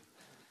Keepers?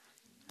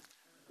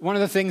 One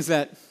of the things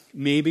that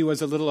maybe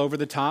was a little over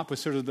the top was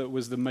sort of the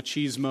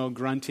machismo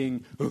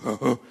grunting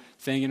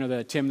thing, you know,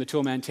 the Tim the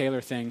Toolman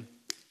Taylor thing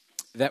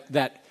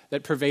that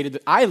pervaded.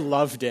 I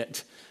loved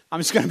it. I'm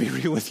just going to be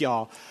real with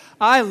y'all.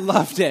 I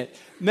loved it.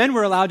 Men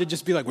were allowed to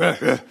just be like,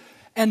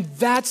 And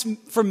that's,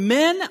 for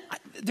men,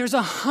 there's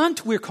a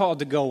hunt we're called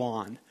to go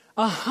on.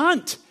 A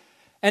hunt.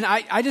 And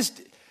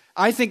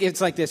I think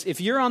it's like this.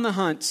 If you're on the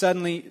hunt,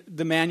 suddenly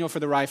the manual for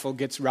the rifle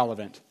gets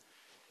relevant.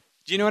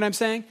 Do you know what I'm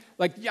saying?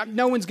 Like,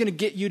 no one's going to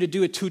get you to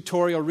do a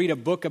tutorial, read a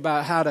book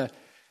about how to,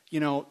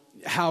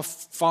 how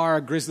far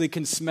a grizzly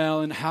can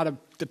smell and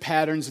the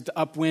patterns of the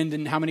upwind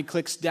and how many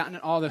clicks down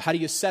and how do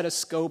you set a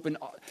scope and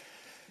all.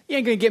 You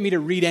ain't going to get me to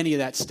read any of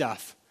that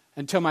stuff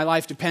until my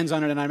life depends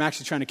on it and I'm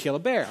actually trying to kill a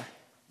bear.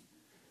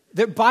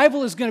 The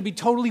Bible is going to be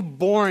totally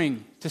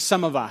boring to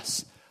some of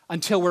us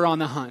until we're on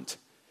the hunt.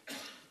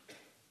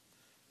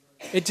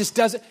 It just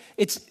doesn't,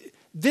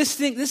 this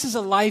is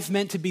a life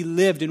meant to be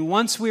lived. And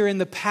once we're in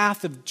the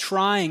path of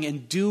trying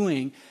and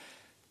doing,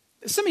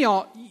 some of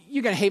y'all,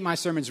 you're going to hate my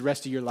sermons the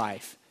rest of your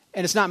life.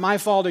 And it's not my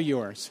fault or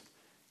yours.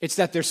 It's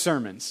that they're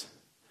sermons.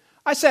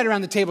 I sat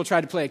around the table,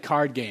 tried to play a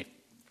card game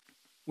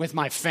with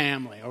my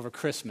family over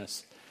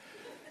Christmas.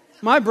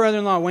 My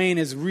brother-in-law, Wayne,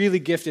 is really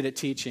gifted at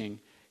teaching.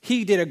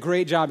 He did a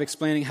great job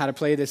explaining how to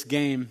play this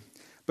game,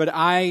 but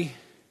I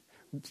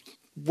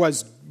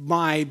was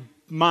my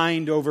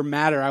mind over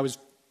matter. I was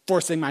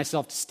forcing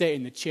myself to stay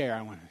in the chair.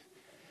 I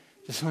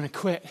just want to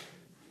quit.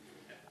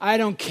 I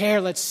don't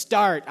care. Let's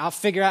start. I'll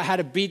figure out how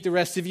to beat the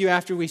rest of you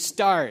after we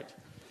start.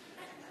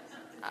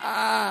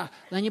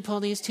 Then you pull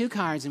these 2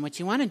 cards, and what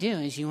you want to do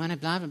is you want to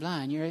blah blah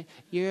blah, and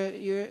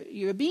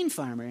you're a bean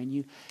farmer, and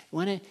you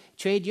want to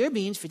trade your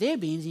beans for their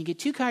beans, and you get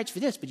 2 cards for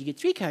this, but you get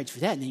 3 cards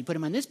for that, and then you put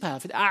them on this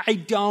pile. I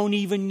don't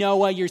even know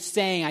what you're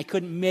saying. I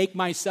couldn't make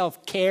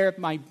myself care if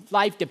my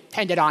life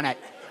depended on it.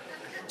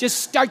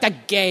 Just start the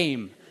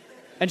game.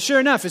 And sure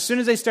enough, as soon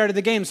as they started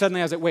the game, suddenly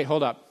I was like, wait,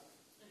 hold up.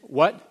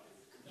 What?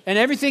 And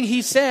everything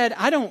he said,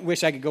 I don't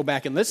wish I could go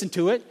back and listen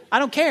to it. I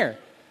don't care.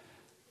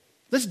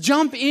 Let's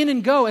jump in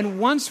and go. And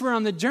once we're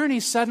on the journey,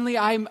 suddenly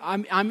I'm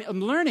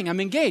learning. I'm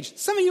engaged.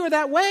 Some of you are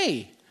that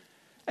way.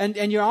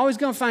 And you're always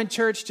going to find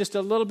church just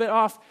a little bit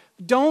off.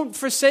 Don't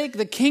forsake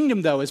the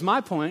kingdom, though, is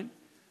my point.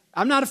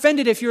 I'm not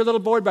offended if you're a little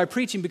bored by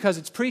preaching because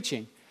it's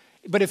preaching.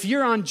 But if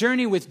you're on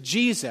journey with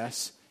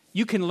Jesus,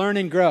 you can learn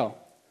and grow.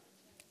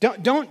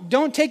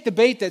 Don't take the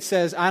bait that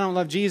says, I don't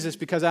love Jesus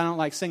because I don't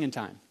like singing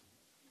time.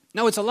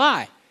 No, it's a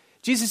lie.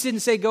 Jesus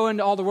didn't say go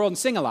into all the world and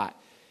sing a lot.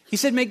 He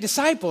said make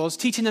disciples,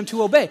 teaching them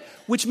to obey,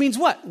 which means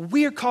what?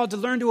 We're called to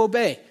learn to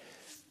obey.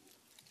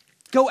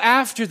 Go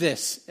after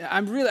this.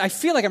 I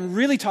feel like I'm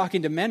really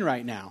talking to men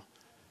right now.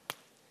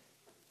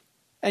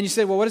 And you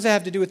say, well, what does that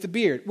have to do with the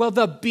beard? Well,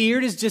 the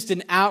beard is just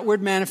an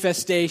outward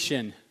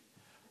manifestation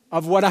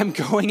of what I'm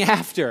going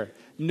after.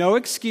 No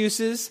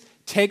excuses.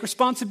 Take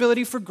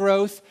responsibility for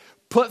growth.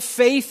 Put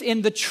faith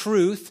in the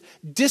truth,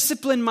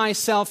 discipline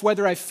myself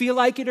whether I feel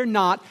like it or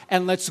not,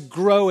 and let's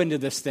grow into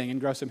this thing and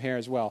grow some hair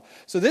as well.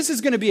 So this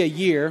is going to be a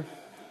year.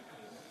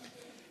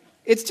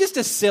 It's just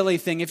a silly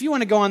thing. If you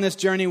want to go on this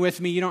journey with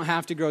me, you don't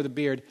have to grow the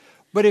beard.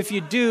 But if you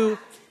do,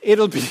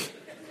 it'll be...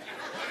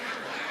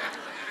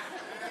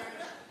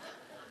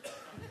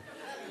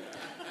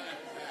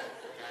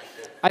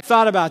 I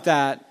thought about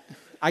that.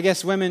 I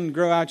guess women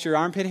grow out your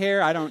armpit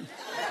hair. I don't...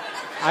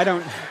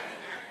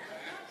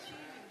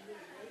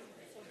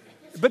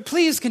 But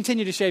please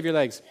continue to shave your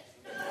legs.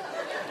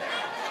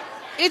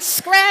 It's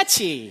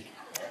scratchy.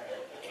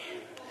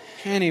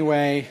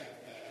 Anyway,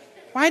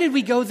 why did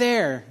we go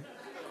there?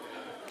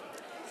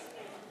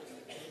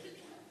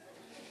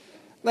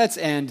 Let's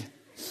end.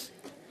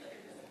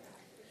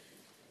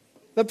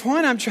 The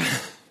point I'm trying...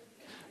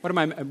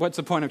 What's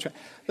the point I'm trying...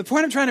 The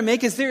point I'm trying to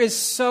make is there is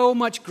so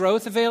much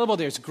growth available.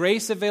 There's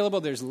grace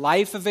available. There's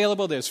life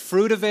available. There's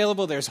fruit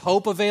available. There's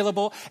hope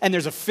available. And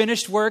there's a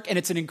finished work. And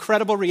it's an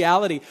incredible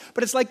reality.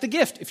 But it's like the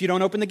gift. If you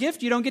don't open the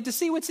gift, you don't get to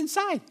see what's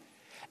inside.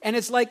 And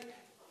it's like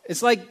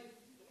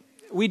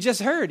we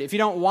just heard. If you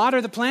don't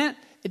water the plant,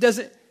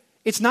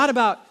 it's not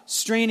about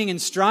straining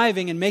and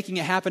striving and making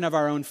it happen of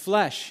our own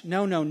flesh.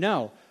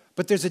 No.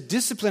 But there's a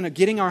discipline of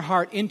getting our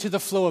heart into the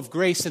flow of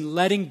grace and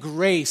letting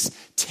grace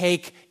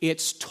take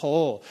its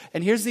toll.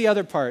 And here's the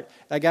other part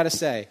I got to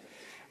say.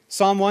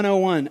 Psalm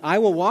 101, I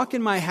will walk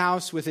in my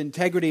house with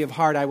integrity of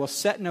heart. I will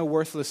set no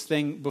worthless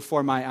thing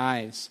before my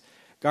eyes.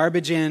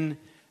 Garbage in,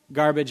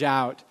 garbage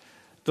out.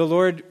 The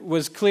Lord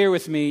was clear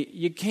with me.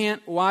 You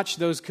can't watch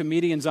those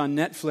comedians on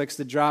Netflix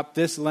that drop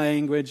this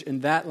language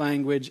and that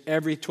language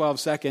every 12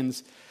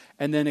 seconds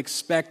and then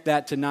expect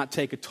that to not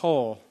take a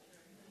toll,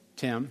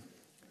 Tim.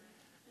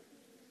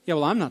 Yeah,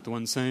 well, I'm not the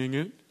one saying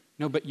it.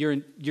 No, but you're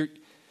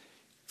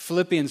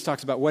Philippians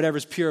talks about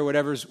whatever's pure,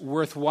 whatever's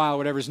worthwhile,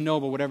 whatever's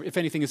noble, whatever, if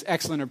anything is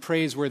excellent or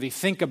praiseworthy,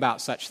 think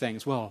about such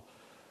things. Well,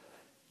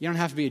 you don't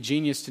have to be a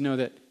genius to know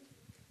that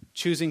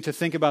choosing to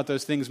think about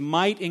those things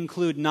might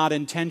include not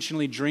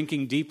intentionally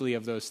drinking deeply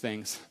of those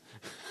things.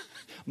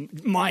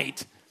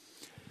 Might.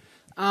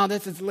 Oh,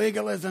 this is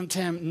legalism,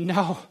 Tim.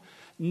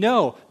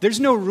 No, there's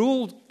no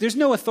rule, there's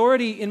no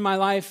authority in my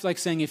life like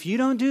saying, if you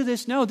don't do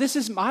this, no,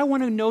 I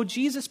want to know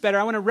Jesus better.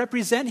 I want to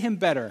represent him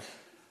better.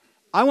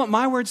 I want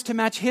my words to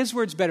match his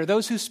words better.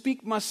 Those who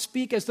speak must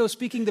speak as though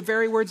speaking the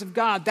very words of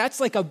God. That's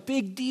like a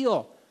big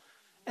deal.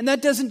 And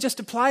that doesn't just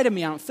apply to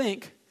me, I don't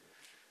think.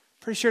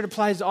 Pretty sure it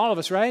applies to all of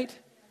us, right?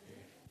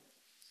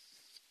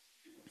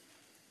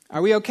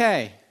 Are we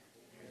okay?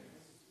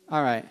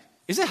 All right.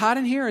 Is it hot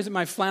in here, or is it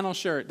my flannel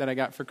shirt that I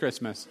got for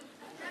Christmas?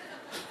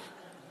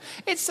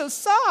 It's so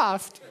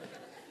soft.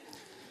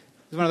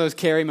 It's one of those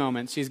Carrie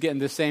moments. She's getting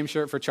the same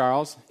shirt for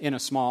Charles in a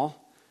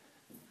small.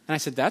 And I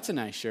said, that's a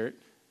nice shirt.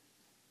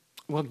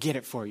 We'll get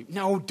it for you.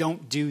 No,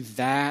 don't do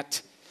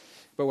that.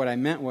 But what I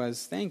meant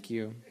was, thank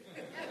you.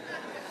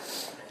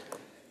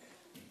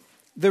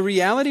 The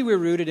reality we're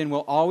rooted in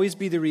will always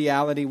be the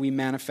reality we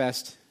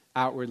manifest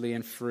outwardly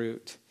in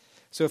fruit.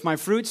 So if my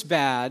fruit's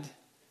bad,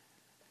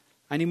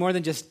 I need more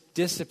than just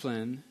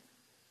discipline.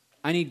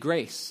 I need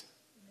grace.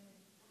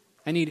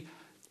 I need,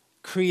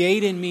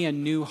 create in me a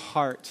new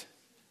heart,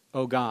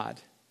 O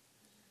God,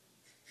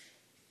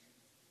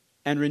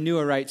 and renew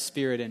a right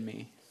spirit in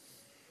me.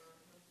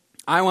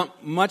 I want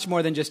much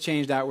more than just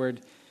changed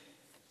outward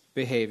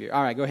behavior.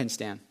 All right, go ahead and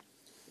stand.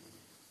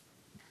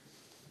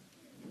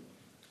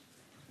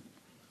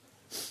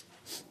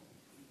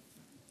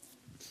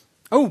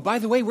 Oh, by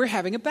the way, we're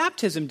having a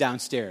baptism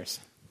downstairs.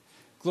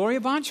 Gloria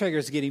Bontrager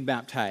is getting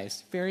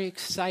baptized. Very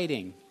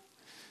exciting.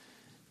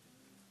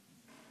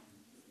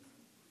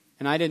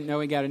 And I didn't know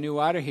we got a new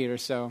water heater,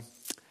 so...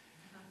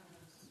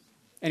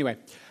 Anyway,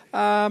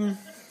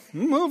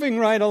 moving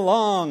right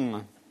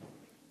along.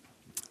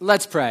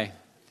 Let's pray.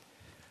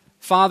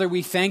 Father,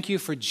 we thank you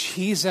for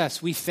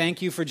Jesus. We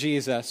thank you for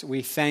Jesus.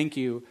 We thank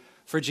you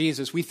for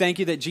Jesus. We thank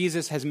you that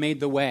Jesus has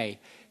made the way.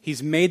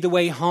 He's made the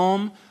way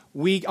home.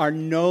 We are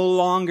no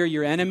longer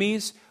your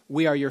enemies.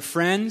 We are your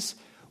friends.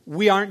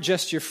 We aren't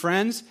just your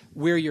friends.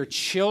 We're your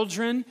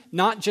children.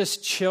 Not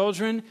just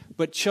children,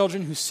 but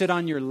children who sit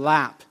on your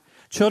lap.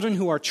 Children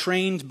who are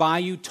trained by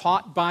you,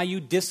 taught by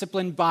you,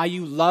 disciplined by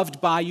you, loved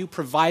by you,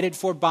 provided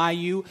for by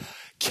you,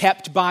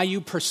 kept by you,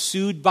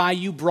 pursued by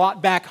you,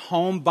 brought back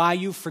home by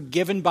you,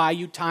 forgiven by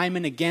you time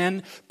and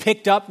again,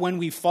 picked up when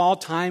we fall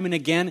time and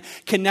again,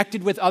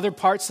 connected with other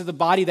parts of the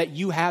body that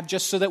you have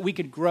just so that we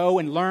could grow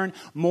and learn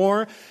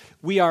more.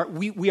 We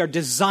are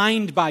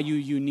designed by you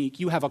unique.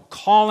 You have a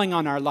calling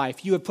on our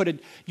life. You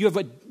have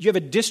a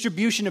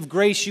distribution of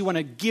grace you want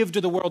to give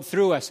to the world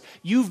through us.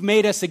 You've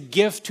made us a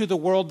gift to the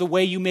world the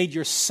way you made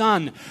your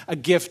Son a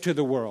gift to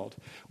the world.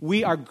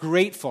 We are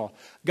grateful.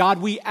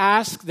 God, we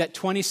ask that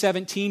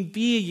 2017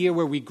 be a year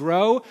where we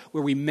grow,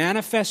 where we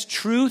manifest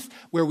truth,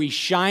 where we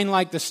shine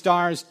like the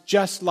stars,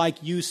 just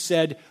like you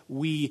said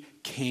we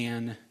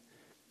can.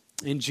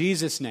 In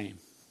Jesus' name,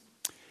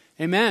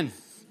 amen.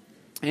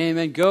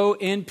 Amen. Go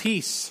in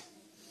peace.